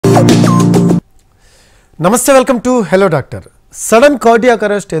నమస్తే, welcome to hello doctor. Sudden cardiac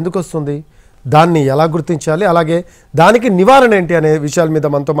arrest ఎందుకు వస్తుంది, దాన్ని ఎలా గుర్తించాలి, అలాగే దానికి నివారణ ఏంటి అనే విషయాల మీద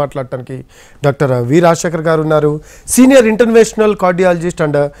మనతో మాట్లాడటానికి డాక్టర్ వి రాజశేఖర్ గారు ఉన్నారు. Senior international cardiologist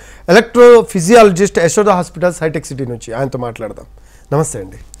and electrophysiologist Yashoda hospitals hitech city నుంచి. ఆయనతో మాట్లాడదాం. నమస్తే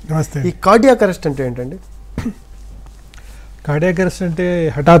అండి. నమస్తే. ఈ కార్డియాక్ అరెస్ట్ అంటే ఏంటండి? కార్డియాక్ అరెస్ట్ అంటే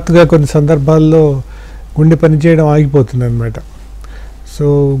హఠాత్తుగా కొన్ని సందర్భాల్లో గుండె పనిచేయడం ఆగిపోతుంది అన్నమాట. సో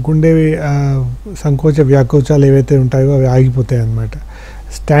గుండె సంకోచ వ్యాకోచాలు ఏవైతే ఉంటాయో అవి ఆగిపోతాయి అన్నమాట.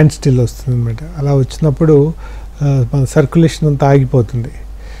 స్టాండ్ స్టిల్ వస్తుంది అనమాట. అలా వచ్చినప్పుడు మన సర్క్యులేషన్ అంతా ఆగిపోతుంది.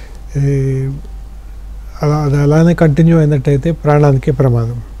 అది అలానే కంటిన్యూ అయినట్టయితే ప్రాణానికే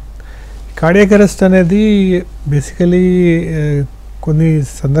ప్రమాదం. కార్డియాక్ అరెస్ట్ అనేది బేసికలీ కొన్ని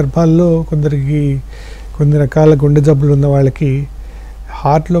సందర్భాల్లో కొందరికి కొన్ని రకాల గుండె జబ్బులు ఉన్న వాళ్ళకి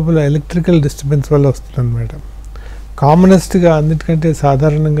హార్ట్ లోపల ఎలక్ట్రికల్ డిస్టర్బెన్స్ వల్ల వస్తుంది అనమాట. కామనెస్ట్గా అన్నిటికంటే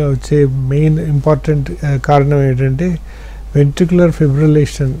సాధారణంగా వచ్చే మెయిన్ ఇంపార్టెంట్ కారణం ఏంటంటే వెంట్రికులర్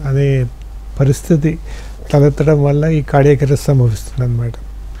ఫిబ్రిలేషన్ అనే పరిస్థితి తలెత్తడం వల్ల ఈ కార్డియాక్ అరెస్ట్ సంభవిస్తుంది అనమాట.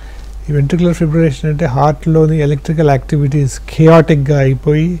 ఈ వెంట్రికులర్ ఫిబ్రిలేషన్ అంటే హార్ట్లోని ఎలక్ట్రికల్ యాక్టివిటీస్ కెయాటిక్గా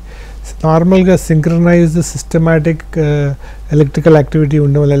అయిపోయి నార్మల్గా సింక్రనైజ్డ్ సిస్టమాటిక్ ఎలక్ట్రికల్ యాక్టివిటీ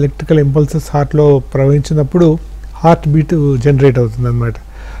ఉండడం వల్ల ఎలక్ట్రికల్ ఇంపల్సెస్ హార్ట్లో ప్రవహించినప్పుడు హార్ట్ బీట్ జనరేట్ అవుతుంది అనమాట.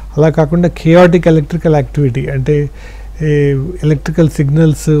 అలా కాకుండా కెయాటిక్ ఎలక్ట్రికల్ యాక్టివిటీ అంటే ఎలక్ట్రికల్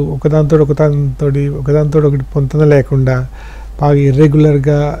సిగ్నల్స్ ఒకదాంతో ఒకటి పొంతన లేకుండా బాగా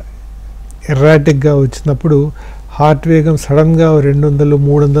ఇర్రెగ్యులర్గా ఎర్రాటిక్గా వచ్చినప్పుడు హార్ట్ వేగం సడన్గా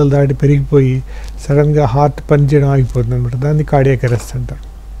 200-300 దాటి పెరిగిపోయి సడన్గా హార్ట్ పనిచేయడం ఆగిపోతుంది అనమాట. దాన్ని కార్డియాక్ అరెస్ట్ అంటారు.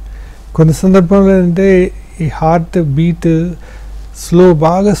 కొన్ని సందర్భాల్లో అంటే ఈ హార్ట్ బీట్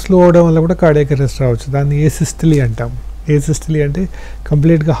బాగా స్లో అవడం వల్ల కూడా కార్డియాక్ అరెస్ట్ రావచ్చు. దాన్ని ఏసిస్టలీ అంటాం. ఏసిస్టలీ అంటే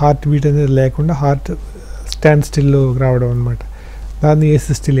కంప్లీట్గా హార్ట్ బీట్ అనేది లేకుండా హార్ట్ స్టాండ్ స్టిల్లో రావడం అనమాట. దాన్ని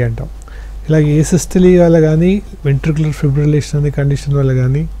ఏసిస్టలీ అంటాం. ఇలాగ ఏసిస్టలీ వల్ల కానీ వెంట్రికులర్ ఫిబ్రిలేషన్ అనే కండిషన్ వల్ల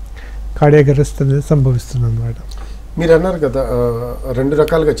కానీ కార్డియాక్ అరెస్ట్ అనేది సంభవిస్తుంది అనమాట. మీరు అన్నారు కదా, రెండు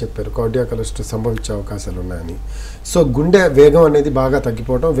రకాలుగా చెప్పారు కార్డియాక్ అరెస్ట్ సంభవించే అవకాశాలు ఉన్నాయని. సో గుండె వేగం అనేది బాగా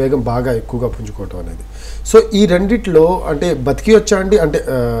తగ్గిపోవడం, వేగం బాగా ఎక్కువగా పుంజుకోవడం అనేది. సో ఈ రెండిట్లో అంటే బతికి వచ్చా అండి, అంటే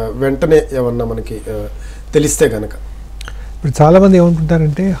వెంటనే ఏమన్నా మనకి తెలిస్తే కనుక? ఇప్పుడు చాలామంది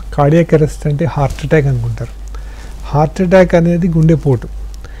ఏమనుకుంటారంటే కార్డియాక్ అరెస్ట్ అంటే హార్ట్ అటాక్ అనుకుంటారు. హార్ట్ అటాక్ అనేది గుండెపోటు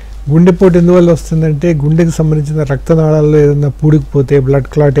ఎందువల్ల వస్తుందంటే గుండెకి సంబంధించిన రక్తనాళాల్లో ఏదైనా పూడికిపోతే బ్లడ్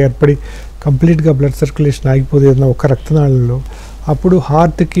క్లాట్ ఏర్పడి కంప్లీట్గా బ్లడ్ సర్క్యులేషన్ ఆగిపోతే ఏదైనా ఒక రక్తనాళంలో, అప్పుడు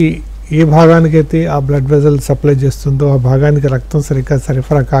హార్ట్కి ఏ భాగానికైతే ఆ బ్లడ్ వెజల్ సప్లై చేస్తుందో ఆ భాగానికి రక్తం సరిగ్గా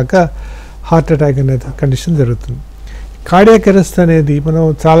సరఫరా కాక హార్ట్ అటాక్ అనే కండిషన్ జరుగుతుంది. కార్డియాక్ అరెస్ట్ అనేది మనం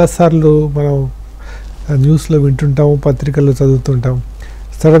చాలాసార్లు న్యూస్లో వింటుంటాము, పత్రికల్లో చదువుతుంటాం.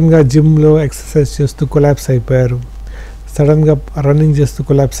 సడన్గా జిమ్లో ఎక్సర్సైజ్ చేస్తూ కొలాప్స్ అయిపోయారు, సడన్గా రన్నింగ్ చేస్తూ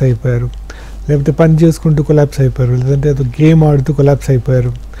కొలాప్స్ అయిపోయారు, లేకపోతే పని చేసుకుంటూ కొలాప్స్ అయిపోయారు, లేదంటే అది గేమ్ ఆడుతూ కొలాప్స్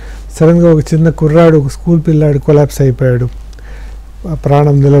అయిపోయారు, సడన్గా ఒక చిన్న కుర్రాడు ఒక స్కూల్ పిల్లాడు కొలాప్స్ అయిపోయాడు,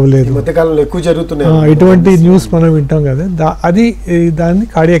 ప్రాణం నిలవలేదు. ఎక్కువ జరుగుతున్నాయి ఇటువంటి న్యూస్ మనం వింటాం కదా. దాన్ని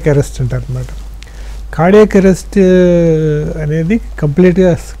కార్డియాక్ అరెస్ట్ అంటారు అనమాట. కార్డియాక్ అరెస్ట్ అనేది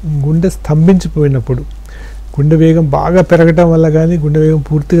కంప్లీట్గా గుండె స్తంభించిపోయినప్పుడు, గుండె వేగం బాగా పెరగటం వల్ల కానీ గుండె వేగం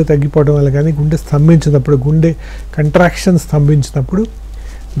పూర్తిగా తగ్గిపోవడం వల్ల కానీ గుండె స్తంభించినప్పుడు, గుండె కంట్రాక్షన్ స్తంభించినప్పుడు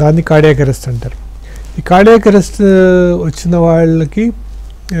దాన్ని కార్డియాక్ అరెస్ట్ అంటారు. ఈ కార్డియాక్ అరెస్ట్ వచ్చిన వాళ్ళకి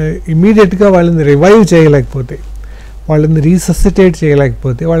ఇమీడియట్గా వాళ్ళని రివైవ్ చేయలేకపోతే, వాళ్ళని రీససిటేట్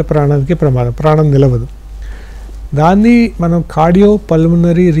చేయలేకపోతే వాళ్ళ ప్రాణానికి ప్రమాదం, ప్రాణం నిలవదు. దాన్ని మనం కార్డియో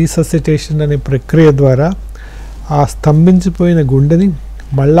పల్మనరీ రీససిటేషన్ అనే ప్రక్రియ ద్వారా ఆ స్తంభించిపోయిన గుండెని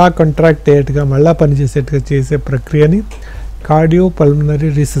మళ్ళా కంట్రాక్ట్ అయ్యేట్టుగా మళ్ళా పనిచేసేట్టుగా చేసే ప్రక్రియని కార్డియో పల్మనరీ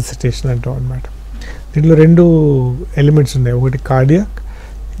రీససిటేషన్ అంటాం అనమాట. దీంట్లో రెండు ఎలిమెంట్స్ ఉన్నాయి, ఒకటి కార్డియాక్,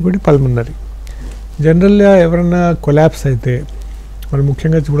 ఇంకోటి పల్మనరీ. జనరల్గా ఎవరైనా కొలాప్స్ అయితే మనం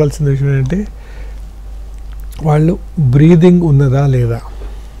ముఖ్యంగా చూడాల్సిన విషయం ఏంటంటే వాళ్ళు బ్రీదింగ్ ఉన్నదా లేదా.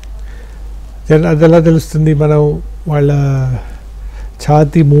 అది ఎలా తెలుస్తుంది? మనం వాళ్ళ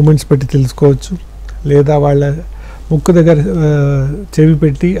ఛాతీ మూమెంట్స్ పెట్టి తెలుసుకోవచ్చు, లేదా వాళ్ళ ముక్కు దగ్గర చెవి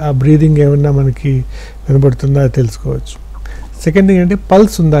పెట్టి ఆ బ్రీదింగ్ ఏమన్నా మనకి వినబడుతుందా తెలుసుకోవచ్చు. సెకండ్ థింగ్ అంటే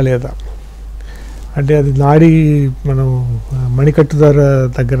పల్స్ ఉందా లేదా. అంటే అది నాడి మనం మణికట్టు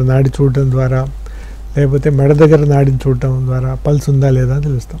దగ్గర నాడి చూడటం ద్వారా, లేకపోతే మెడ దగ్గర నాడిని చూడటం ద్వారా పల్స్ ఉందా లేదా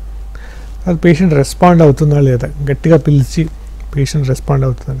తెలుస్తాం. అది పేషెంట్ రెస్పాండ్ అవుతుందా లేదా, గట్టిగా పిలిచి పేషెంట్ రెస్పాండ్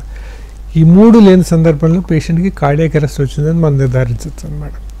అవుతుందా. ఈ మూడు లేని సందర్భంలో పేషెంట్కి కార్డియాక్ అరెస్ట్ వచ్చిందని మనం నిర్ధారించవచ్చు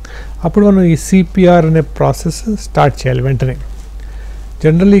అనమాట. అప్పుడు మనం ఈ సిపిఆర్ అనే ప్రాసెస్ స్టార్ట్ చేయాలి వెంటనే.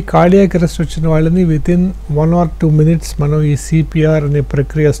 జనరల్లీ కార్డియాక్ అరెస్ట్ వచ్చిన వాళ్ళని వితిన్ 1 or 2 minutes మనం ఈ సిపిఆర్ అనే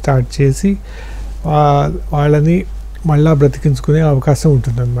ప్రక్రియ స్టార్ట్ చేసి వాళ్ళని మళ్ళా బ్రతికించుకునే అవకాశం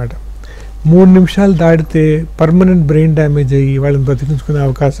ఉంటుందన్నమాట. 3 నిమిషాలు దాటితే పర్మనెంట్ బ్రెయిన్ డ్యామేజ్ అయ్యి వాళ్ళని బతికించుకునే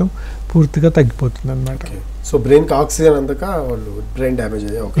అవకాశం పూర్తిగా తగ్గిపోతుంది అనమాట. సో బ్రెయిన్కి ఆక్సిజన్ అందక వాళ్ళు బ్రెయిన్ డ్యామేజ్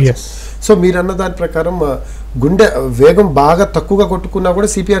అయ్యే అవకాశం. సో మీరు అన్న దాని ప్రకారం గుండె వేగం బాగా తక్కువగా కొట్టుకున్నా కూడా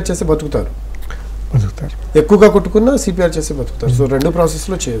సిపిఆర్ చేసి బతుకుతారు, ఎక్కువగా కొట్టుకున్నా సిపిఆర్ చేసి బతుకుతారు. సో 2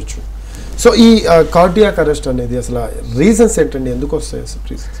 ప్రాసెస్లో చేయొచ్చు. సో ఈ కార్డియాక్ అరెస్ట్ అనేది అసలు రీజన్స్ ఏంటండి, ఎందుకు వస్తాయి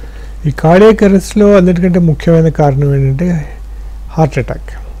రీజన్స్? ఈ కార్డియాక్ అరెస్ట్లో అన్నిటికంటే ముఖ్యమైన కారణం ఏంటంటే హార్ట్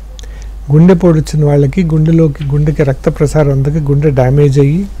అటాక్. గుండెపోటు వచ్చిన వాళ్ళకి గుండెకి రక్త ప్రసారం అందక గుండె డ్యామేజ్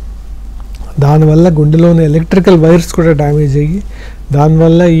అయ్యి, దానివల్ల గుండెలోని ఎలక్ట్రికల్ వైర్స్ కూడా డ్యామేజ్ అయ్యి,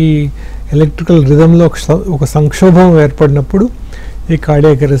 దానివల్ల ఈ ఎలక్ట్రికల్ రిథంలో ఒక సంక్షోభం ఏర్పడినప్పుడు ఈ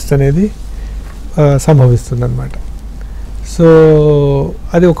కార్డియాక్ అరెస్ట్ అనేది సంభవిస్తుంది అన్నమాట. సో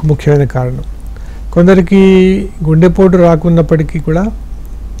అది ఒక ముఖ్యమైన కారణం. కొందరికి గుండెపోటు రాకున్నప్పటికీ కూడా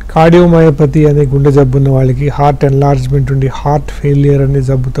కార్డియోమయోపతి అనే గుండె జబ్బు ఉన్న వాళ్ళకి, హార్ట్ ఎన్లార్జ్మెంట్ ఉండి హార్ట్ ఫెయిలియర్ అనే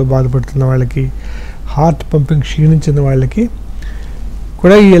జబ్బుతో బాధపడుతున్న వాళ్ళకి, హార్ట్ పంపింగ్ క్షీణించిన వాళ్ళకి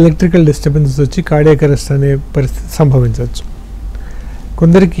కూడా ఈ ఎలక్ట్రికల్ డిస్టర్బెన్సెస్ వచ్చి కార్డియాక్ అరెస్ట్ అనే పరిస్థితి సంభవించవచ్చు.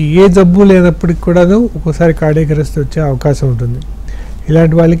 కొందరికి ఏ జబ్బు లేనప్పటికి కూడా ఒక్కోసారి కార్డియాక్ అరెస్ట్ వచ్చే అవకాశం ఉంటుంది.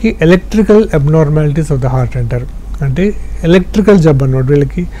 ఇలాంటి వాళ్ళకి electrical abnormalities of the heart అంటారు. అంటే ఎలక్ట్రికల్ జబ్బు అన్నమాట.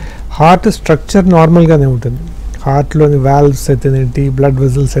 వీళ్ళకి హార్ట్ స్ట్రక్చర్ నార్మల్గానే ఉంటుంది, హార్ట్లోని వాల్వ్స్ అయితేనేంటి, బ్లడ్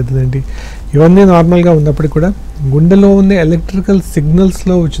వెజల్స్ అయితేనేంటి, ఇవన్నీ నార్మల్గా ఉన్నప్పటికీ కూడా గుండెలో ఉన్న ఎలక్ట్రికల్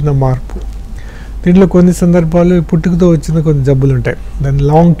సిగ్నల్స్లో వచ్చిన మార్పు, దీంట్లో కొన్ని సందర్భాల్లో పుట్టుకతో వచ్చిన కొన్ని జబ్బులు ఉంటాయి, దాన్ని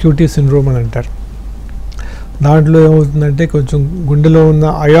లాంగ్ క్యూటీ సిండ్రోమ్ అని అంటారు. దాంట్లో ఏమవుతుందంటే కొంచెం గుండెలో ఉన్న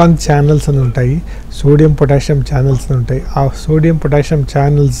అయాన్ ఛానల్స్ అని ఉంటాయి, సోడియం పొటాషియం ఛానల్స్ అని ఉంటాయి. ఆ సోడియం పొటాషియం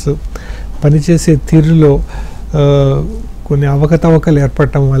ఛానల్స్ పనిచేసే తీరులో కొన్ని అవకతవకలు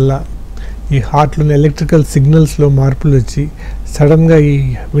ఏర్పడటం వల్ల ఈ హార్ట్లోని ఎలక్ట్రికల్ సిగ్నల్స్లో మార్పులు వచ్చి సడన్గా ఈ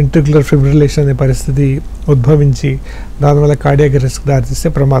వెంట్రికులర్ ఫిబ్రిలేషన్ అనే పరిస్థితి ఉద్భవించి దానివల్ల కార్డియాక్ అరెస్ట్కి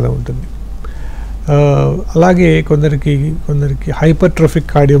దారితీసే ప్రమాదం ఉంటుంది. అలాగే కొందరికి హైపర్ట్రోఫిక్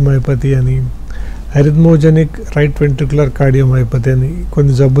కార్డియోమయోపతి అని, అరిథ్మోజెనిక్ రైట్ వెంట్రికులర్ కార్డియోమయోపతి అని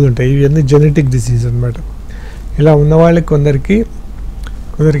కొన్ని జబ్బులు ఉంటాయి. ఇవన్నీ జెనెటిక్ డిసీజ్ అనమాట. ఇలా ఉన్న వాళ్ళకి కొందరికి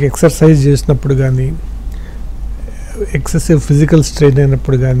ఎక్సర్సైజ్ చేసినప్పుడు కానీ, ఎక్సెసివ్ ఫిజికల్ స్ట్రెయిన్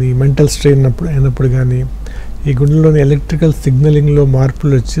అయినప్పుడు కానీ, మెంటల్ స్ట్రెయిన్ అయినప్పుడు కానీ ఈ గుండెలోని ఎలక్ట్రికల్ సిగ్నలింగ్లో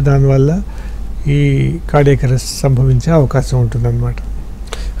మార్పులు వచ్చి దానివల్ల ఈ కార్డియాక్ అరెస్ట్ సంభవించే అవకాశం ఉంటుందన్నమాట.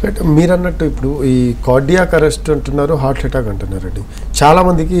 మీరు అన్నట్టు ఇప్పుడు ఈ కార్డియాక్ అరెస్ట్ అంటున్నారు, హార్ట్ అటాక్ అంటున్నారండి.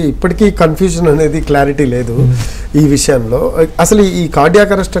 చాలామందికి ఇప్పటికీ కన్ఫ్యూజన్ అనేది క్లారిటీ లేదు ఈ విషయంలో. అసలు ఈ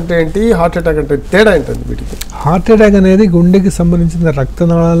కార్డియాక్ అరెస్ట్ అంటే ఏంటి, హార్ట్ అటాక్ అంటే తేడా ఏంటండి వీటికి? హార్ట్ అటాక్ అనేది గుండెకి సంబంధించిన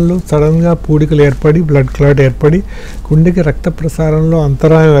రక్తనాళాల్లో సడన్గా పూడికలు ఏర్పడి, బ్లడ్ క్లాట్ ఏర్పడి గుండెకి రక్త ప్రసారంలో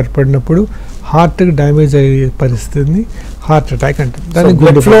అంతరాయం ఏర్పడినప్పుడు హార్ట్కి డ్యామేజ్ అయ్యే పరిస్థితిని హార్ట్ అటాక్ అంటారు. దాని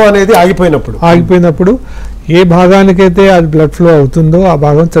బ్లడ్ ఫ్లో అనేది ఆగిపోయినప్పుడు ఏ భాగానికైతే అది బ్లడ్ ఫ్లో అవుతుందో ఆ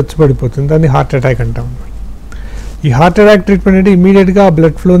భాగం చచ్చిపడిపోతుంది, దాన్ని హార్ట్ అటాక్ అంటాం. ఈ హార్ట్ అటాక్ ట్రీట్మెంట్ అంటే ఇమీడియట్గా ఆ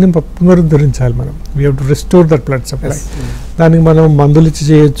బ్లడ్ ఫ్లోని పునరుద్ధరించాలి మనం. We have to restore that blood supply. దానికి మనం మందులు ఇచ్చి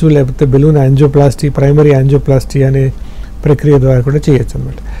చేయొచ్చు, లేకపోతే బెలూన్ యాంజియోప్లాస్టీ, ప్రైమరీ యాంజియోప్లాస్టీ అనే ప్రక్రియ ద్వారా కూడా చేయొచ్చు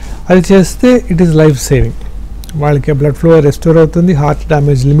అనమాట. అది చేస్తే ఇట్ ఈస్ లైఫ్ సేవింగ్. వాళ్ళకి బ్లడ్ ఫ్లో రెస్టోర్ అవుతుంది, హార్ట్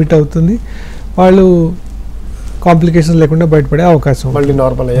డ్యామేజ్ లిమిట్ అవుతుంది, వాళ్ళు కాంప్లికేషన్స్ లేకుండా బయటపడే అవకాశం, మళ్ళీ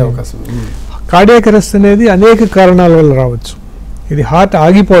నార్మల్ అయ్యే అవకాశం. కార్డియాక్ అరెస్ట్ అనేది అనేక కారణాల వల్ల రావచ్చు. ఇది హార్ట్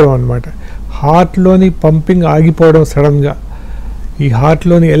ఆగిపోవడం అనమాట. హార్ట్లోని పంపింగ్ ఆగిపోవడం సడన్గా, ఈ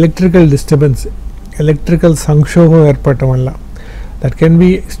హార్ట్లోని ఎలక్ట్రికల్ డిస్టర్బెన్స్, ఎలక్ట్రికల్ సంక్షోభం ఏర్పడటం వల్ల, that can be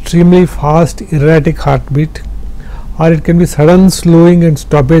extremely fast ఇర్రాటిక్ heart beat or it can be sudden slowing and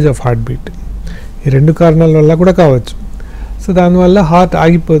stoppage of heart beat. ఈ 2 కారణాల వల్ల కూడా కావచ్చు. సో దానివల్ల హార్ట్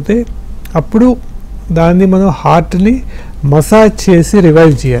ఆగిపోతే అప్పుడు దాన్ని మనం హార్ట్ని మసాజ్ చేసి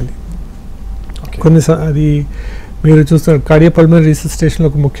రివైవ్ చేయాలి. అది మీరు చూస్తున్న కార్డియోపల్మనరీ రీససిటేషన్లో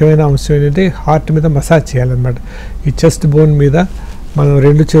ఒక ముఖ్యమైన అంశం ఏంటంటే హార్ట్ మీద మసాజ్ చేయాలన్నమాట. ఈ చెస్ట్ బోన్ మీద మనం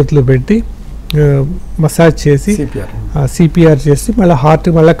 2 చేతులు పెట్టి మసాజ్ చేసి సిపిఆర్ చేసి మళ్ళీ హార్ట్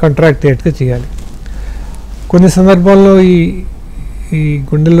మళ్ళీ కాంట్రాక్ట్ అయ్యేట్టుగా చేయాలి. కొన్ని సందర్భాల్లో ఈ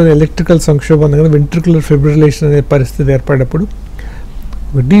గుండెలో ఎలక్ట్రికల్ సంక్షోభం, వెంట్రికులర్ ఫిబ్రిలేషన్ అనే పరిస్థితి ఏర్పడినప్పుడు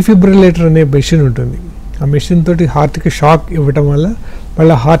డీఫిబ్రిలేటర్ అనే మెషిన్ ఉంటుంది. ఆ మెషిన్ తోటి హార్ట్కి షాక్ ఇవ్వటం వల్ల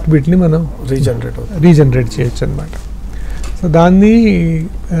మళ్ళీ హార్ట్ బీట్ని మనం రీజనరేట్ చేయొచ్చు అనమాట. సో దాన్ని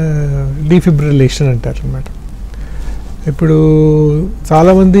డీఫిబ్రిలేషన్ అంటారు అనమాట. ఇప్పుడు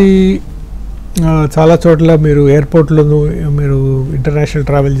చాలామంది చాలా చోట్ల మీరు ఎయిర్పోర్ట్లోనూ, మీరు ఇంటర్నేషనల్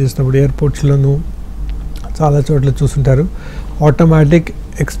ట్రావెల్ చేసినప్పుడు ఎయిర్పోర్ట్స్లోనూ చాలా చోట్ల చూస్తుంటారు ఆటోమేటిక్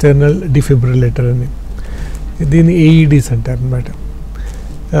ఎక్స్టర్నల్ డిఫిబ్రిలేటర్ అని. దీన్ని ఏఈడీస్ అంటారు అనమాట.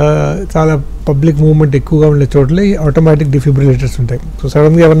 చాలా పబ్లిక్ మూవ్మెంట్ ఎక్కువగా ఉండే చోట్ల ఈ ఆటోమేటిక్ డిఫిబ్రిలేటర్స్ ఉంటాయి. సో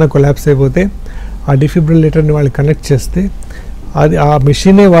సడన్గా ఎవరన్నా కొలాప్స్ అయిపోతే ఆ డిఫిబ్రిలేటర్ని వాళ్ళు కనెక్ట్ చేస్తే అది ఆ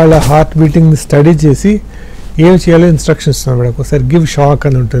మెషినే వాళ్ళ హార్ట్ బీటింగ్ని స్టడీ చేసి ఏం చేయాలో ఇన్స్ట్రక్షన్స్ ఇస్తుంది అనమాట. ఒకసారి గివ్ షాక్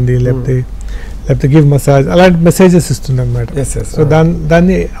అని ఉంటుంది, లేకపోతే గివ్ మసాజ్, అలాంటి మెసేజెస్ ఇస్తుంది అనమాట. సో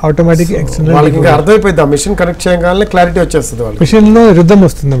దాన్ని ఆటోమేటిక్ అర్థమైపోయింది. మిషన్ కనెక్ట్ చేయగానే క్లారిటీ వచ్చేస్తుంది. మిషన్లో రిథమ్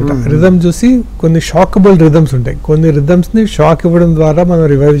వస్తుంది అనమాట. రిథమ్ చూసి కొన్ని షాకబుల్ రిథమ్స్ ఉంటాయి, కొన్ని రిథమ్స్ని షాక్ ఇవ్వడం ద్వారా మనం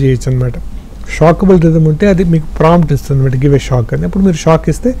రివైవ్ చేయొచ్చు అనమాట. షాకబుల్ రిథమ్ ఉంటే అది మీకు ప్రాంప్ట్ ఇస్తుంది అనమాట, గివ్ ఏ షాక్ అని. అప్పుడు మీరు షాక్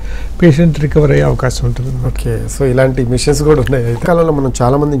ఇస్తే పేషెంట్ రికవర్ అయ్యే అవకాశం ఉంటుంది. ఓకే, సో ఇలాంటి మిషన్స్ కూడా ఉన్నాయి. ఈ కాలంలో మనం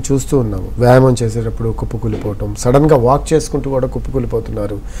చాలా మందిని చూస్తూ ఉన్నాము, వ్యాయామం చేసేటప్పుడు కుప్పకూలిపోవటం, సడన్గా వాక్ చేసుకుంటూ కూడా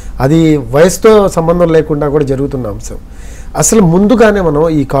కుప్పకూలిపోతున్నారు. అది వయసుతో సంబంధం లేకుండా కూడా జరుగుతున్న అంశం. అసలు ముందుగానే మనం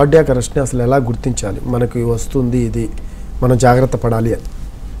ఈ కార్డియాక్ అరెస్ట్ని అసలు ఎలా గుర్తించాలి, మనకి వస్తుంది ఇది మనం జాగ్రత్త పడాలి అని?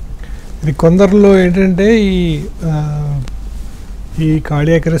 ఇది కొందరిలో ఏంటంటే ఈ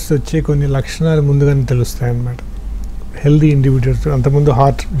కార్డియాక్ అరెస్ట్ వచ్చే కొన్ని లక్షణాలు ముందుగానే తెలుస్తాయి అన్నమాట. హెల్దీ ఇండివిజువల్స్, అంతకుముందు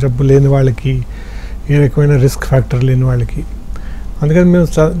హార్ట్ జబ్బు లేని వాళ్ళకి, ఏ రకమైన రిస్క్ ఫ్యాక్టర్ లేని వాళ్ళకి. అందుకని మేము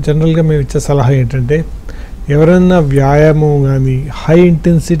జనరల్గా మేము ఇచ్చే సలహా ఏంటంటే, ఎవరైనా వ్యాయామం కానీ హై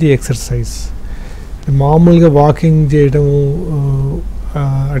ఇంటెన్సిటీ ఎక్సర్సైజ్, మామూలుగా వాకింగ్ చేయడము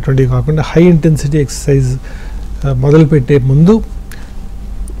అటువంటివి కాకుండా హై ఇంటెన్సిటీ ఎక్సర్సైజ్ మొదలుపెట్టే ముందు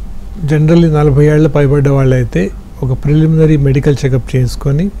జనరల్లీ 40 ఏళ్ళ పైబడ్డ వాళ్ళైతే ఒక ప్రిలిమినరీ మెడికల్ చెకప్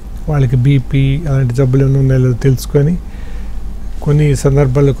చేసుకొని, వాళ్ళకి బీపీ అలాంటి జబ్బులు ఏమైనా ఉన్నాయో తెలుసుకొని, కొన్ని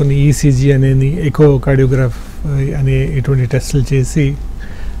సందర్భాల్లో కొన్ని ఈసీజీ అనేది, ఎకో కార్డియోగ్రాఫ్ అనే ఇటువంటి టెస్టులు చేసి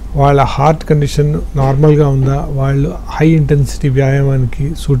వాళ్ళ హార్ట్ కండిషన్ నార్మల్గా ఉందా, వాళ్ళు హై ఇంటెన్సిటీ వ్యాయామానికి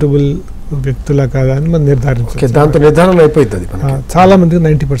సూటబుల్ వ్యక్తులా కాదా అని మనం నిర్ధారించాలి. దాంతో నిర్ధారణ అయిపోతుంది. చాలా మందికి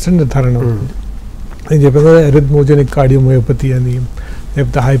 90% నిర్ధారణ అవుతుంది. నేను చెప్పాను కదా, ఎరిథ్మోజెనిక్ కార్డియోమయోపతి అని,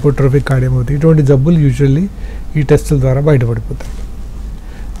 లేకపోతే హైపోట్రోఫిక్ కార్డియోమయోపతి, ఇటువంటి జబ్బులు యూజువల్లీ ఈ టెస్టుల ద్వారా బయటపడిపోతాయి.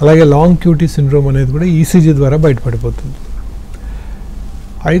 అలాగే లాంగ్ క్యూటీ సిండ్రోమ్ అనేది కూడా ఈసీజీ ద్వారా బయటపడిపోతుంది.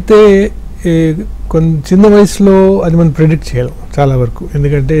 అయితే కొన్ని చిన్న వయసులో అది మనం ప్రిడిక్ట్ చేయలేం చాలా వరకు,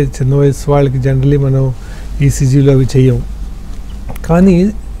 ఎందుకంటే చిన్న వయసు వాళ్ళకి జనరలీ మనం ఈసీజీలో అవి చేయము. కానీ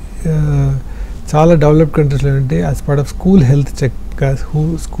చాలా డెవలప్డ్ కంట్రీస్లో ఏంటంటే as part of school health check,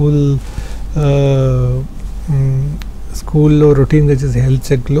 స్కూల్లో రొటీన్గా చేసే హెల్త్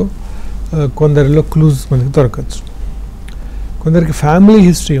చెక్లో కొందరిలో క్లూస్ మనకి దొరకచ్చు. కొందరికి ఫ్యామిలీ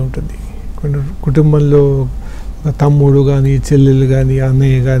హిస్టరీ ఉంటుంది, కొందరు కుటుంబంలో తమ్ముడు కానీ, చెల్లెలు కానీ,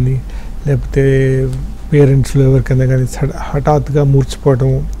 అన్నయ్య కానీ, లేకపోతే పేరెంట్స్లో ఎవరికైనా కానీ హఠాత్తుగా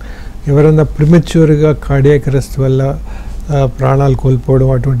మూర్చిపోవడం, ఎవరైనా ప్రిమెచ్యూర్గా కార్డియాక్ అరెస్ట్ వల్ల ప్రాణాలు కోల్పోవడం,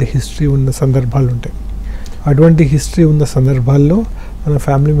 అటువంటి హిస్టరీ ఉన్న సందర్భాలు ఉంటాయి. అటువంటి హిస్టరీ ఉన్న సందర్భాల్లో మన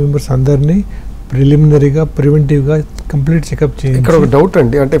ఫ్యామిలీ మెంబర్స్ అందరినీ ప్రిలిమినరీగా ప్రివెంటివ్గా కంప్లీట్ చెకప్ చేయాలి. ఇక్కడ ఒక డౌట్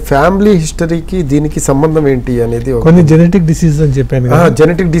అండి, అంటే ఫ్యామిలీ హిస్టరీకి దీనికి సంబంధం ఏంటి అనేది? కొన్ని జెనెటిక్ డిసీజ్ అని చెప్పాను కదా,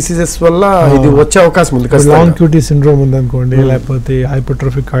 జెనెటిక్ డిసీజెస్ వల్ల ఇది వచ్చే అవకాశం ఉంది. లాంగ్ క్యూటీ సిండ్రోమ్ ఉందనుకోండి, లేకపోతే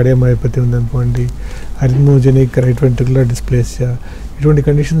హైపోట్రోఫిక్ కార్డియోమయోపతి ఉందనుకోండి, అరిథ్మోజెనిక్ రైట్ వెంట్రికులర్ డిస్ప్లేసియా, ఇటువంటి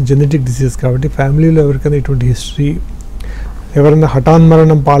కండిషన్ జెనెటిక్ డిసీజెస్. కాబట్టి ఫ్యామిలీలో ఎవరికైనా ఇటువంటి హిస్టరీ, ఎవరైనా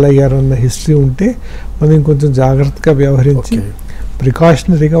హఠాన్మరణం పాలయ్యారన్న హిస్టరీ ఉంటే మనం కొంచెం జాగ్రత్తగా వ్యవహరించి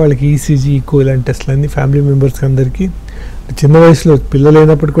ప్రికాషనరీగా వాళ్ళకి ఈసీజీ, ఈకో ఇలాంటి టెస్ట్లన్నీ ఫ్యామిలీ మెంబర్స్కి అందరికీ చిన్న వయసులో, పిల్లలు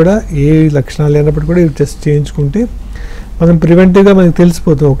అయినప్పుడు కూడా, ఏ లక్షణాలు లేనప్పుడు కూడా ఈ టెస్ట్ చేయించుకుంటే మనం ప్రివెంటివ్గా మనకి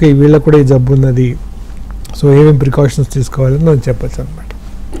తెలిసిపోతుంది, ఓకే వీళ్ళకి కూడా ఈ జబ్బు ఉన్నది, సో ఏమేమి ప్రికాషన్స్ తీసుకోవాలని మనం చెప్పచ్చు అనమాట.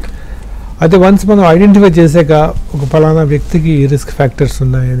 అయితే వన్స్ మనం ఐడెంటిఫై చేసాక ఒక ఫలానా వ్యక్తికి రిస్క్ ఫ్యాక్టర్స్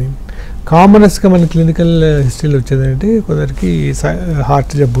ఉన్నాయని, కామనెస్గా మన క్లినికల్ హిస్టరీలో వచ్చేదంటే కొందరికి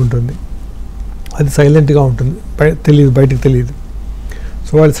హార్ట్ జబ్బు ఉంటుంది, అది సైలెంట్గా ఉంటుంది, బయటకు తెలియదు.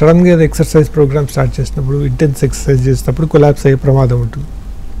 సో వాళ్ళు సడన్గా ఏదో ఎక్సర్సైజ్ ప్రోగ్రామ్ స్టార్ట్ చేసినప్పుడు, ఇంటెన్స్ ఎక్సర్సైజ్ చేసినప్పుడు కొలాప్స్ అయ్యే ప్రమాదం ఉంటుంది.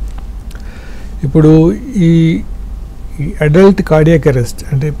 ఇప్పుడు ఈ అడల్ట్ కార్డియాక్ అరెస్ట్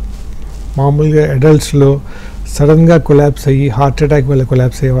అంటే మామూలుగా అడల్ట్స్లో సడన్గా కొలాప్స్ అయ్యి హార్ట్ అటాక్ వల్ల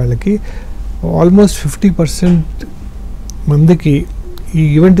కొలాప్స్ అయ్యే వాళ్ళకి ఆల్మోస్ట్ 50% మందికి ఈ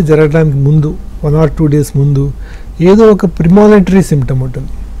ఈవెంట్ జరగడానికి ముందు 1 or 2 days ముందు ఏదో ఒక ప్రిమానిటరీ సిమ్టమ్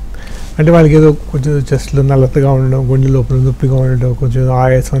ఉంటుంది. అంటే వాళ్ళకి ఏదో కొంచెం చెస్ట్లో నల్లతగా ఉండడం, గుండె లోపల నొప్పిగా ఉండడం, కొంచెం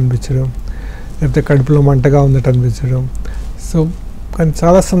ఆయాసం అనిపించడం, లేకపోతే కడుపులో మంటగా ఉన్నట్టు అనిపించడం. సో కానీ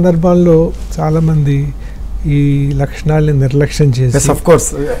చాలా సందర్భాల్లో చాలామంది ఈ లక్షణాలని నిర్లక్ష్యం చేసి,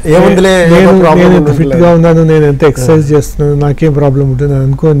 నేను ఫిట్గా ఉన్నాను, నేను ఎంత ఎక్సర్సైజ్ చేస్తున్నాను, నాకేం ప్రాబ్లం ఉంటుంది అని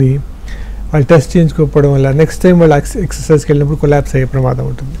అనుకొని వాళ్ళు టెస్ట్ చేయించుకోకపోవడం వల్ల నెక్స్ట్ టైం వాళ్ళు ఎక్సర్సైజ్కి వెళ్ళినప్పుడు కొలాప్స్ అయ్యే ప్రమాదం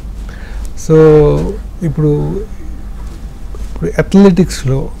ఉంటుంది. సో ఇప్పుడు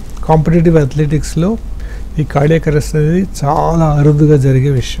అథ్లెటిక్స్లో, కాంపిటేటివ్ అథ్లెటిక్స్లో ఈ కార్డియాక్ అరెస్ట్ అనేది చాలా అరుదుగా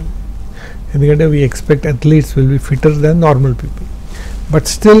జరిగే విషయం. ఎందుకంటే we expect athletes will be fitter than normal people, but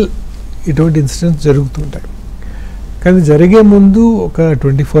still ఇటువంటి ఇన్సిడెంట్స్ జరుగుతుంటాయి. కానీ జరిగే ముందు ఒక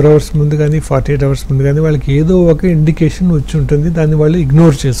 24 hours ముందు కానీ 48 hours ముందు కానీ వాళ్ళకి ఏదో ఒక ఇండికేషన్ వచ్చి ఉంటుంది, దాన్ని వాళ్ళు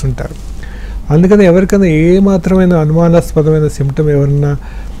ఇగ్నోర్ చేస్తుంటారు. అందుకని ఎవరికైనా ఏ మాత్రమైన అనుమానాస్పదమైన సిమ్టమ్ ఎవరన్నా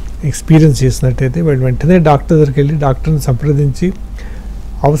ఎక్స్పీరియన్స్ చేసినట్టయితే వాళ్ళు వెంటనే డాక్టర్ దగ్గరికి వెళ్ళి డాక్టర్ని సంప్రదించి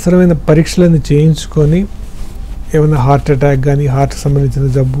అవసరమైన పరీక్షలను చేయించుకొని ఏమైనా హార్ట్ అటాక్ కానీ హార్ట్కి సంబంధించిన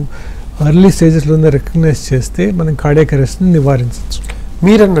జబ్బు ఎర్లీ స్టేజెస్లో రికగ్నైజ్ చేస్తే మనం కార్డియాక్ అరెస్ట్ని నివారించవచ్చు.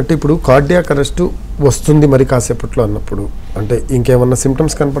 మీరు అన్నట్టు ఇప్పుడు కార్డియాక్ అరెస్ట్ వస్తుంది మరి కాసేపట్లో అన్నప్పుడు అంటే ఇంకేమన్నా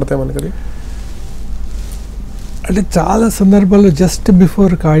సిమ్టమ్స్ కనపడతాయి మనకి? అంటే చాలా సందర్భాల్లో జస్ట్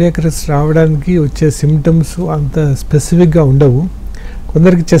బిఫోర్ కార్డియాక్ అరెస్ట్ రావడానికి వచ్చే సిమ్టమ్స్ అంత స్పెసిఫిక్గా ఉండవు.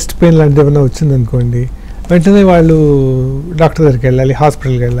 కొందరికి చెస్ట్ పెయిన్ లాంటివి ఏమైనా వచ్చిందనుకోండి, వెంటనే వాళ్ళు డాక్టర్ దగ్గరికి వెళ్ళాలి,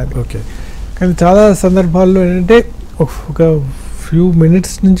 హాస్పిటల్కి వెళ్ళాలి. ఓకే. కానీ చాలా సందర్భాల్లో ఏంటంటే ఒక ఫ్యూ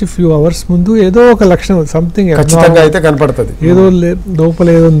మినిట్స్ నుంచి ఫ్యూ అవర్స్ ముందు ఏదో ఒక లక్షణం సంథింగ్ అయితే కనపడుతుంది, ఏదో లోపల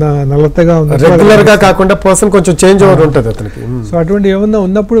ఏదో నల్లతగా ఉంది, రెగ్యులర్ గా కాకుండా పర్సన్ కొంచెం చేంజ్ ఓవర్ ఉంటుంది అతనికి. సో అటువంటి ఏమన్నా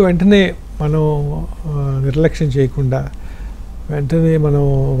ఉన్నప్పుడు వెంటనే మనం నిర్లక్ష్యం చేయకుండా వెంటనే మనం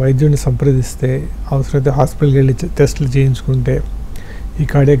వైద్యుడిని సంప్రదిస్తే అవసరమైతే హాస్పిటల్కి వెళ్ళి టెస్టులు చేయించుకుంటే ఈ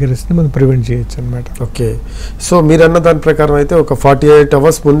కార్డియాక్ అరెస్ట్ని మనం ప్రివెంట్ చేయొచ్చు అనమాట. ఓకే. సో మీరు అన్న దాని ప్రకారం అయితే ఒక 48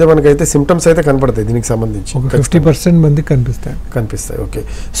 అవర్స్ ముందే మనకైతే సిమ్టమ్స్ అయితే కనపడతాయి దీనికి సంబంధించి, ఒక 50% మందికి కనిపిస్తాయి. ఓకే.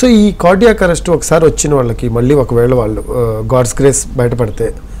 సో ఈ కార్డియాక్ అరెస్ట్ ఒకసారి వచ్చిన వాళ్ళకి మళ్ళీ ఒకవేళ వాళ్ళు గాడ్స్ గ్రేస్ బయటపడితే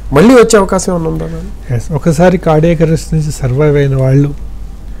మళ్ళీ వచ్చే అవకాశం ఏమైనా ఉందా? ఒకసారి కార్డియాక్ అరెస్ట్ నుంచి సర్వైవ్ అయిన వాళ్ళు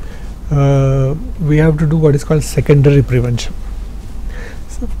we have to do what is called secondary prevention.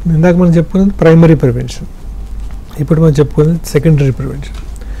 ఇందాక మనం చెప్పుకున్నది ప్రైమరీ ప్రివెన్షన్, ఇప్పుడు మనం చెప్పుకున్నది సెకండరీ ప్రివెన్షన్.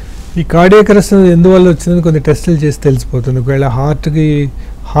 ఈ కార్డియాక్ అరెస్ట్ ఎందువల్ల వచ్చిందని కొన్ని టెస్టులు చేసి తెలిసిపోతుంది. ఒకవేళ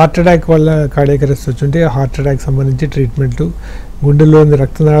హార్ట్ అటాక్ వల్ల కార్డియాక్ అరెస్ట్ వచ్చుంటే హార్ట్ అటాక్ సంబంధించి ట్రీట్మెంట్, గుండెలోని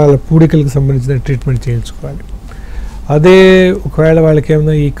రక్తనాళాల పూడికలకు సంబంధించిన ట్రీట్మెంట్ చేయించుకోవాలి. అదే ఒకవేళ వాళ్ళకి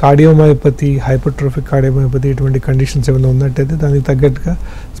ఏమైనా ఈ కార్డియోమయోపతి, హైపర్ట్రోఫిక్ కార్డియోమయోపతి ఇటువంటి కండిషన్స్ ఏమైనా ఉన్నట్టయితే దానికి తగ్గట్టుగా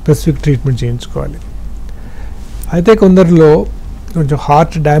స్పెసిఫిక్ ట్రీట్మెంట్ చేయించుకోవాలి. అయితే కొందరిలో కొంచెం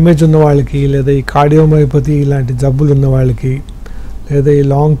హార్ట్ డ్యామేజ్ ఉన్న వాళ్ళకి, లేదా ఈ కార్డియోమయోపతి ఇలాంటి జబ్బులు ఉన్న వాళ్ళకి, లేదా ఈ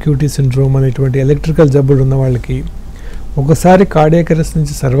లాంగ్ క్యూటీ సిండ్రోమ్ అనేటువంటి ఎలక్ట్రికల్ జబ్బులు ఉన్న వాళ్ళకి ఒకసారి కార్డియాక్ అరెస్ట్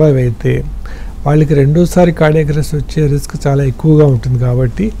నుంచి సర్వైవ్ అయితే వాళ్ళకి రెండోసారి కార్డియాక్ అరెస్ట్ వచ్చే రిస్క్ చాలా ఎక్కువగా ఉంటుంది.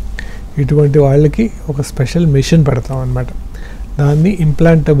 కాబట్టి ఇటువంటి వాళ్ళకి ఒక స్పెషల్ మెషిన్ పెడతాం అన్నమాట. దాన్ని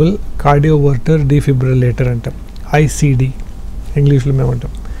ఇంప్లాంటబుల్ కార్డియోవర్టర్ డిఫిబ్రిలేటర్ అంటాం, ఐసిడి ఇంగ్లీష్లో మేము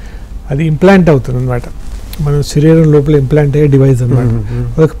అంటాం. అది ఇంప్లాంట్ అవుతుంది అన్నమాట, మన శరీరం లోపల ఇంప్లాంట్ అయ్యే డివైస్ అన్నమాట.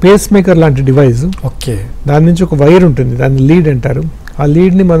 ఒక పేస్ మేకర్ లాంటి డివైస్. ఓకే. దాని నుంచి ఒక వైర్ ఉంటుంది, దాన్ని లీడ్ అంటారు. ఆ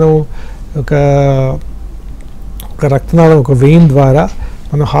లీడ్ని మనం ఒక రక్తనాళం, ఒక వెయిన్ ద్వారా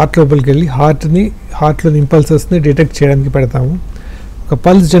మనం హార్ట్ లోపలికి వెళ్ళి హార్ట్లోని ఇంపల్సెస్ని డిటెక్ట్ చేయడానికి పెడతాము. ఒక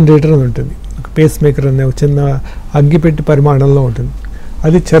పల్స్ జనరేటర్ అని ఉంటుంది, ఒక పేస్ మేకర్ అనే ఒక చిన్న అగ్గిపెట్టి పరిమాణంలో ఉంటుంది.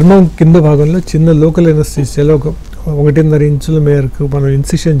 అది చర్మం కింద భాగంలో చిన్న లోకల్ ఎనస్థీసియాలో 1.5 ఇంచుల మేరకు మనం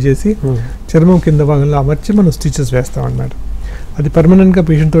ఇన్సిషన్ చేసి చర్మం కింద భాగంలో అమర్చి మనం స్టిచెస్ వేస్తాం అన్నమాట. అది పర్మనెంట్గా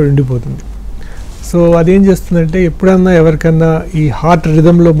పేషెంట్తో ఉండిపోతుంది. సో అదేం చేస్తుందంటే ఎప్పుడన్నా ఎవరికన్నా ఈ హార్ట్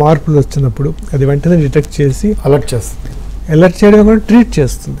రిథంలో మార్పులు వచ్చినప్పుడు అది వెంటనే డిటెక్ట్ చేసి అలర్ట్ చేయడం కూడా ట్రీట్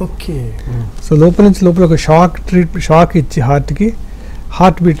చేస్తుంది. ఓకే. సో లోపల నుంచి లోపల ఒక షాక్ ఇచ్చి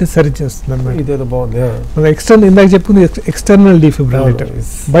హార్ట్ బీట్ని సరి చేస్తుంది అనమాట. మన ఇందాక చెప్పుకుంది ఎక్స్టర్నల్ డిఫిబ్రిలేటర్,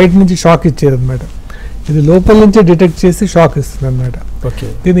 బయట నుంచి షాక్ ఇచ్చేది అనమాట. ఇది లోపల నుంచి డిటెక్ట్ చేసి షాక్ ఇస్తుంది అనమాట.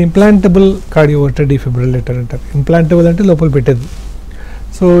 దీన్ని ఇంప్లాంటబుల్ కార్డియోవర్టర్ డిఫిబ్రిలేటర్ అంటారు. ఇంప్లాంటబుల్ అంటే లోపల పెట్టేది.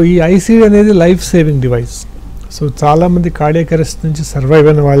 సో ఈ ఐసీడీ అనేది లైఫ్ సేవింగ్ డివైస్. సో చాలామంది కార్డియాక్ అరెస్ట్ నుంచి సర్వైవ్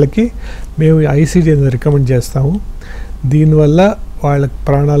అయిన వాళ్ళకి మేము ఈ ఐసీడీ అనేది రికమెండ్ చేస్తాము. దీనివల్ల వాళ్ళ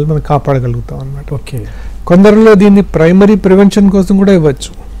ప్రాణాలు మనం కాపాడగలుగుతాం అన్నమాట. ఓకే. కొందరిలో దీన్ని ప్రైమరీ ప్రివెన్షన్ కోసం కూడా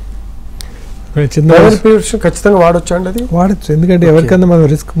ఇవ్వచ్చు. ఖచ్చితంగా వాడచ్చు అండి, అది వాడచ్చు. ఎందుకంటే ఎవరికన్నా మనం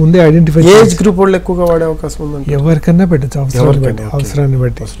రిస్క్ ముందే ఐడెంటిఫై, ఏజ్ గ్రూప్ వాళ్ళు ఎక్కువగా వాడే అవకాశం ఉంది. ఎవరికన్నా పెట్టచ్చు, అవసరాన్ని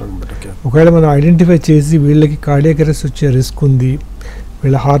బట్టి. ఒకవేళ మనం ఐడెంటిఫై చేసి వీళ్ళకి కార్డియాక్ అరెస్ట్ వచ్చే రిస్క్ ఉంది,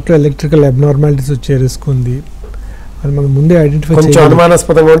 వీళ్ళ హార్ట్లో ఎలక్ట్రికల్ అబ్నార్మాలిటీస్ వచ్చే రిస్క్ ఉంది, అది మనం ముందే ఐడెంటిఫై చేసి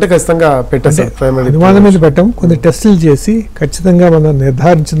అనుమానాస్పదంగా ఉంటే ఖచ్చితంగా పెట్టాలి. అనుమానం మీద పెట్టాం, కొన్ని టెస్టులు చేసి ఖచ్చితంగా మనం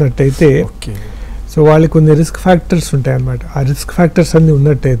నిర్ధారించినట్టయితే సో వాళ్ళకి కొన్ని రిస్క్ ఫ్యాక్టర్స్ ఉంటాయి అన్నమాట. ఆ రిస్క్ ఫ్యాక్టర్స్ అన్నీ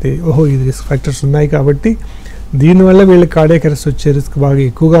ఉన్నట్టయితే ఈ రిస్క్ ఫ్యాక్టర్స్ ఉన్నాయి కాబట్టి దీనివల్ల వీళ్ళకి కార్డియాక్ అరెస్ట్ వచ్చే రిస్క్ బాగా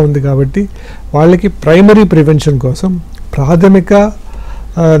ఎక్కువగా ఉంది కాబట్టి వాళ్ళకి ప్రైమరీ ప్రివెన్షన్ కోసం, ప్రాథమిక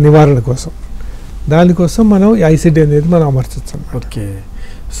నివారణ కోసం, దానికోసం మనం ఐసీడీ అనేది మనం అమర్చచ్చు. ఓకే.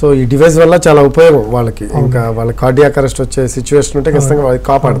 సో ఈ డివైస్ వల్ల చాలా ఉపయోగం వాళ్ళకి, ఇంకా వాళ్ళ కార్డియాక్ అరెస్ట్ వచ్చే సిచ్యువేషన్ ఉంటే ఖచ్చితంగా వాళ్ళకి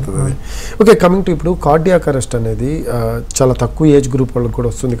కాపాడుతుంది అది. ఓకే. కమింగ్ టు ఇప్పుడు కార్డియాక్ అరెస్ట్ అనేది చాలా తక్కువ ఏజ్ గ్రూప్ వాళ్ళకి కూడా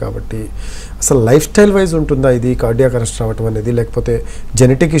వస్తుంది కాబట్టి అసలు లైఫ్ స్టైల్ వైజ్ ఉంటుందా ఇది కార్డియాక్ అరెస్ట్ రావడం అనేది, లేకపోతే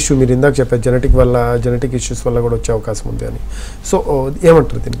జెనెటిక్ ఇష్యూ, మీరు ఇందాక చెప్పారు జెనెటిక్ ఇష్యూస్ వల్ల కూడా వచ్చే అవకాశం ఉంది అని. సో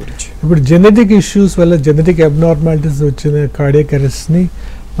ఏమంటారు దీని గురించి? ఇప్పుడు జెనెటిక్ ఇష్యూస్ వల్ల, జెనెటిక్ అబ్నార్మాలిటీస్ వచ్చిన కార్డియాక్ అరెస్ట్ని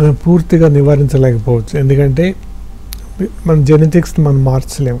మనం పూర్తిగా నివారించలేకపోవచ్చు. ఎందుకంటే మన జెనెటిక్స్ని మనం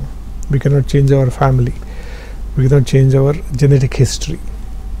మార్చలేము, we cannot change our family, we cannot change our genetic history.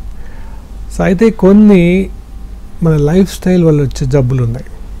 So అయితే కొన్ని మన లైఫ్ స్టైల్ వల్ల వచ్చే జబ్బులు ఉన్నాయి.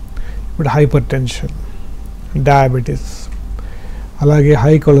 ఇప్పుడు హైపర్ టెన్షన్, డయాబెటీస్, అలాగే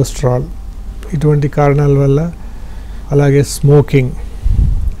హై కొలెస్ట్రాల్, ఇటువంటి కారణాల వల్ల, అలాగే స్మోకింగ్,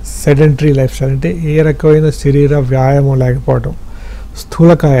 సెడెంటరీ లైఫ్ స్టైల్ అంటే ఏ రకమైన శరీర వ్యాయామం లేకపోవడం,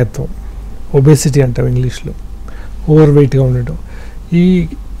 స్థూలకాయత్వం, ఒబెసిటీ అంటాం ఇంగ్లీష్లో, ఓవర్ వెయిట్గా ఉండటం, ఈ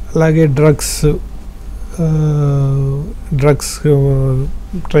అలాగే డ్రగ్స్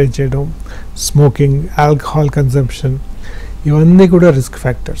ట్రై చేయడం, స్మోకింగ్, ఆల్కహాల్ కన్సంప్షన్, ఇవన్నీ కూడా రిస్క్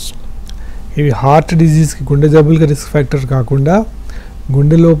ఫ్యాక్టర్స్. ఇవి హార్ట్ డిజీజ్కి, గుండె జబ్బులకి రిస్క్ ఫ్యాక్టర్ కాకుండా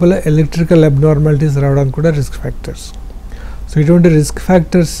గుండె లోపల ఎలక్ట్రికల్ అబ్నార్మాలిటీస్ రావడానికి కూడా రిస్క్ ఫ్యాక్టర్స్. సో ఇటువంటి రిస్క్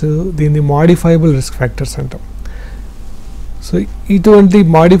ఫ్యాక్టర్స్ దీన్ని మాడిఫైబుల్ రిస్క్ ఫ్యాక్టర్స్ అంటాం. సో ఇటువంటి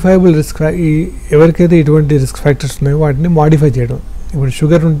మాడిఫైబుల్ ఎవరికైతే ఇటువంటి రిస్క్ ఫ్యాక్టర్స్ ఉన్నాయో వాటిని మాడిఫై చేయడం. ఇప్పుడు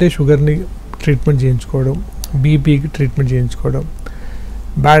షుగర్ ఉంటే షుగర్ని ట్రీట్మెంట్ చేయించుకోవడం, బీపీకి ట్రీట్మెంట్ చేయించుకోవడం,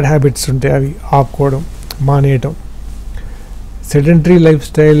 బ్యాడ్ హ్యాబిట్స్ ఉంటే అవి ఆపుకోవడం, మానేయటం, సెడెంటరీ లైఫ్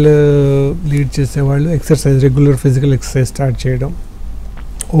స్టైల్ లీడ్ చేసేవాళ్ళు exercise, regular physical exercise start చేయడం,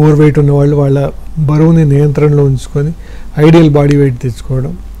 ఓవర్ వెయిట్ ఉన్నవాళ్ళు వాళ్ళ బరువుని నియంత్రణలో ఉంచుకొని ఐడియల్ బాడీ వెయిట్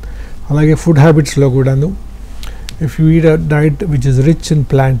తెచ్చుకోవడం, అలాగే ఫుడ్ హ్యాబిట్స్లో కూడాను if you eat a diet which is rich in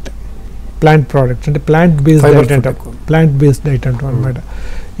plant products, అంటే ప్లాంట్ బేస్డ్ డైట్ అంటాం, ప్లాంట్ బేస్డ్ డైట్ అంటాం అనమాట.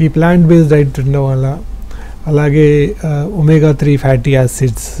 ఈ ప్లాంట్ బేస్డ్ డైట్ తినడం వల్ల, అలాగే ఒమేగా-3 ఫ్యాటీ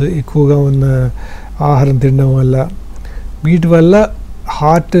యాసిడ్స్ ఎక్కువగా ఉన్న ఆహారం తినడం వల్ల, వీటి వల్ల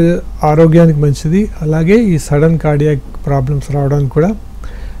హార్ట్ ఆరోగ్యానికి మంచిది. అలాగే ఈ సడన్ కార్డియాక్ ప్రాబ్లమ్స్ రావడానికి కూడా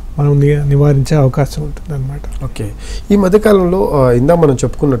మనం నివారించే అవకాశం ఉంటుంది అనమాట. ఓకే, ఈ మధ్యకాలంలో ఇందా మనం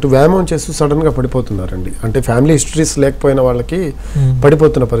చెప్పుకున్నట్టు వ్యాయామం చేస్తూ సడన్గా పడిపోతున్నారండి. అంటే ఫ్యామిలీ హిస్టరీస్ లేకపోయిన వాళ్ళకి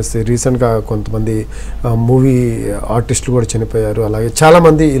పడిపోతున్న పరిస్థితి. రీసెంట్గా కొంతమంది మూవీ ఆర్టిస్టులు కూడా చనిపోయారు. అలాగే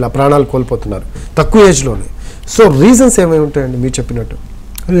చాలామంది ఇలా ప్రాణాలు కోల్పోతున్నారు తక్కువ ఏజ్లోనే. సో రీజన్స్ ఏమేమి ఉంటాయండి మీరు చెప్పినట్టు?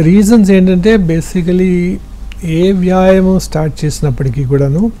 అదే రీజన్స్ ఏంటంటే బేసికలీ ఏ వ్యాయామం స్టార్ట్ చేసినప్పటికీ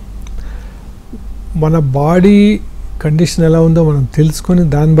కూడాను మన బాడీ కండిషన్ ఎలా ఉందో మనం తెలుసుకొని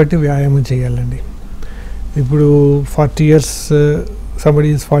దాన్ని బట్టి వ్యాయామం చేయాలండి. ఇప్పుడు 40 years somebody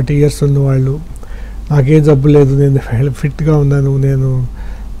is 40 years ఉన్నవాళ్ళు, నాకే జబ్బు లేదు, నేను ఫిట్గా ఉన్నాను, నేను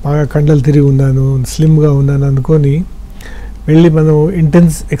బాగా కండలు తిరిగి ఉన్నాను, స్లిమ్గా ఉన్నాను అనుకొని వెళ్ళి మనం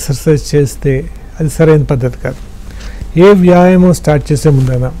ఇంటెన్స్ ఎక్సర్సైజ్ చేస్తే అది సరైన పద్ధతి కాదు. ఏ వ్యాయామం స్టార్ట్ చేసే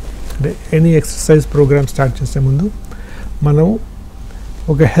ముందైనా, అంటే ఎనీ ఎక్సర్సైజ్ ప్రోగ్రామ్ స్టార్ట్ చేసే ముందు మనం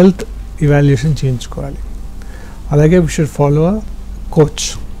ఒక హెల్త్ ఇవాల్యుయేషన్ చేయించుకోవాలి. అలాగే we should follow a coach.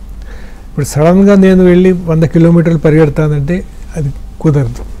 ఇప్పుడు సడన్గా నేను వెళ్ళి 100 kilometers పరిగెడతానంటే అది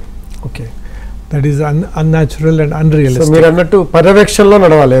కుదరదు. Okay, that is unnatural and unrealistic. మీరు అన్నట్టు పర్యవేక్షణలో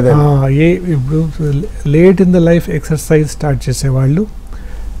నడవాలి. ఇప్పుడు late in the life exercise start చేసేవాళ్ళు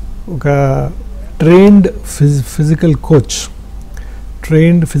ఒక ట్రైన్డ్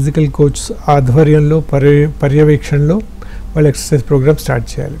ఫిజికల్ కోచ్ ఆధ్వర్యంలో పర్యవేక్షణలో వాళ్ళు ఎక్సర్సైజ్ ప్రోగ్రామ్ స్టార్ట్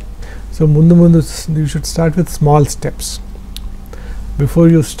చేయాలి. సో ముందు you should start with small steps. Before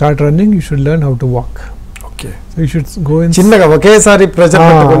you start running you should learn how to walk. Okay, so you should go in చిన్నగా ఒకేసారి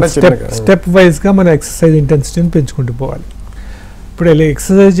step వైజ్గా మన ఎక్సర్సైజ్ ఇంటెన్సిటీని పెంచుకుంటూ పోవాలి. ఇప్పుడు ఇలా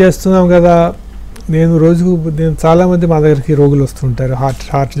ఎక్సర్సైజ్ చేస్తున్నాం కదా, నేను చాలామంది మా దగ్గరికి రోగులు వస్తుంటారు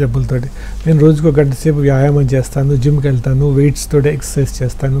హార్ట్ జబ్బులతోటి. నేను రోజుకు 1 గంట సేపు వ్యాయామం చేస్తాను, జిమ్కి వెళ్తాను, వెయిట్స్ తోటి ఎక్సర్సైజ్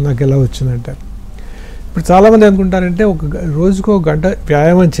చేస్తాను, నాకు ఎలా వచ్చిందంటారు. ఇప్పుడు చాలామంది అనుకుంటారంటే రోజుకు 1 గంట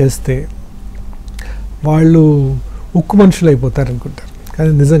వ్యాయామం చేస్తే వాళ్ళు ఉక్కు మనుషులు అయిపోతారు అనుకుంటారు,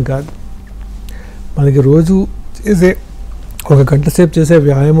 కానీ నిజం కాదు. మనకి రోజు చేసే 1 గంట సేపు చేసే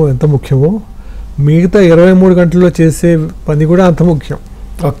వ్యాయామం ఎంత ముఖ్యమో మిగతా 23 గంటల్లో చేసే పని కూడా అంత ముఖ్యం.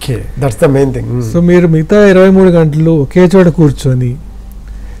 Okay, that's the main thing. So మీరు మిగతా 23 గంటలు ఒకే చోట కూర్చొని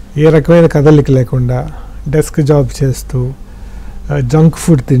ఏ రకమైన కదలిక లేకుండా డెస్క్ జాబ్ చేస్తూ, జంక్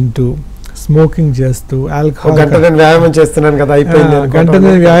ఫుడ్ తింటూ, స్మోకింగ్ చేస్తూ, ఆల్కహాల్, గంట నేను వ్యాయామం చేస్తున్నాను కదా, గంట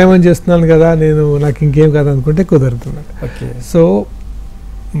నేను వ్యాయామం చేస్తున్నాను కదా, నాకు ఇంకేం కదా అనుకుంటే కుదరుతున్నాడు. సో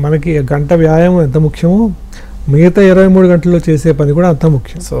మనకి 1 గంట వ్యాయామం ఎంత ముఖ్యమో మిగతా 23 గంటల్లో చేసే పని కూడా అంత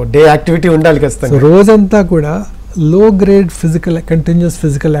ముఖ్యం. సో డే యాక్టివిటీ ఉండాలి ఖచ్చితంగా. సో రోజంతా కూడా low grade continuous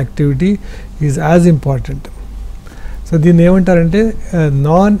physical activity is as important. So దీన్ని ఏమంటారంటే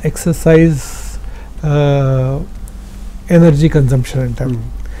నాన్ ఎక్సర్సైజ్ ఎనర్జీ కన్సంప్షన్ అంటారు.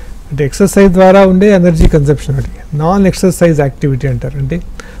 అంటే ఎక్సర్సైజ్ ద్వారా ఉండే ఎనర్జీ కన్సంప్షన్ ఒకటి, నాన్ ఎక్సర్సైజ్ యాక్టివిటీ అంటారు. అంటే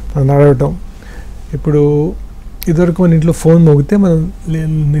మనం నడవటం, ఇప్పుడు ఇదివరకు మన ఇంట్లో ఫోన్ మోగితే మనం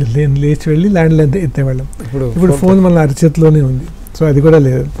లేచి వెళ్ళి ల్యాండ్ లైన్ ఎత్తేవాళ్ళం. ఇప్పుడు ఫోన్ మన అరచేతిలోనే ఉంది. సో అది కూడా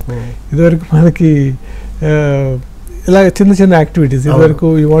లేదు. ఇదివరకు మనకి ఇలా చిన్న యాక్టివిటీస్, ఇదివరకు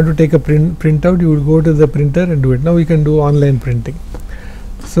you want to take a print out, you would go to the printer and do it. Now you can do online printing.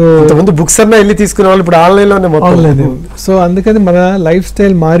 So ముందు బుక్స్ అన్నా వెళ్ళి తీసుకునే వాళ్ళు ఇప్పుడు ఆన్లైన్లోనే ఆన్లైన్. సో అందుకని మన లైఫ్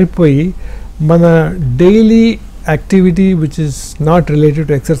స్టైల్ మారిపోయి మన daily activity which is not related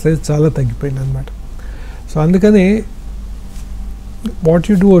to exercise చాలా తగ్గిపోయింది అనమాట. సో అందుకని వాట్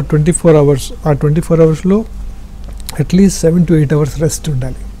యూ డూ 24 hours, ఆ 24 hoursలో అట్లీస్ట్ 7 to 8 hours రెస్ట్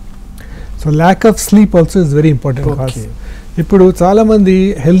ఉండాలి. So lack of sleep also is very important cause. ఇప్పుడు చాలామంది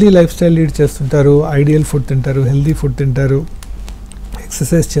హెల్దీ లైఫ్ స్టైల్ లీడ్ చేస్తుంటారు, ఐడియల్ ఫుడ్ తింటారు, హెల్దీ ఫుడ్ తింటారు,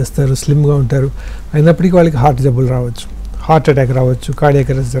 ఎక్సర్సైజ్ చేస్తారు, స్లిమ్గా ఉంటారు, అయినప్పటికీ వాళ్ళకి హార్ట్ జబ్బులు రావచ్చు, హార్ట్ అటాక్ రావచ్చు,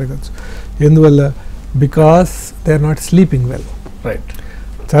 కార్డియాక్ అరెస్ట్ జరగవచ్చు. ఎందువల్ల? Because they are not sleeping well. Right.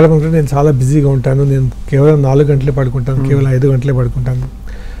 చాలా మంది నేను చాలా బిజీగా ఉంటాను, నేను కేవలం 4 గంటలే పడుకుంటాను, కేవలం 5 గంటలే పడుకుంటాను.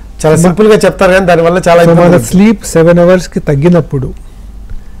 చాలా సింపుల్గా చెప్తారు కానీ దానివల్ల చాలా మన స్లీప్ 7 hours తగ్గినప్పుడు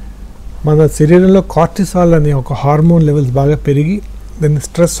మన శరీరంలో కార్టిసాల్ అనే ఒక హార్మోన్ లెవెల్స్ బాగా పెరిగి దాన్ని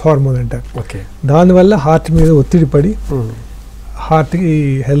స్ట్రెస్ హార్మోన్ అంటారు. దానివల్ల హార్ట్ మీద ఒత్తిడి పడి హార్ట్కి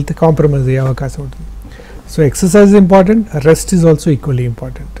హెల్త్ కాంప్రమైజ్ అయ్యే అవకాశం ఉంటుంది. So exercise important, rest is also equally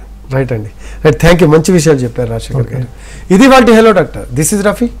important. Right అండి. Right, thank you. మంచి విషయాలు చెప్పారు రాజశేఖర్ గారు. ఇది వాటి hello doctor. This is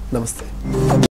Rafi. నమస్తే.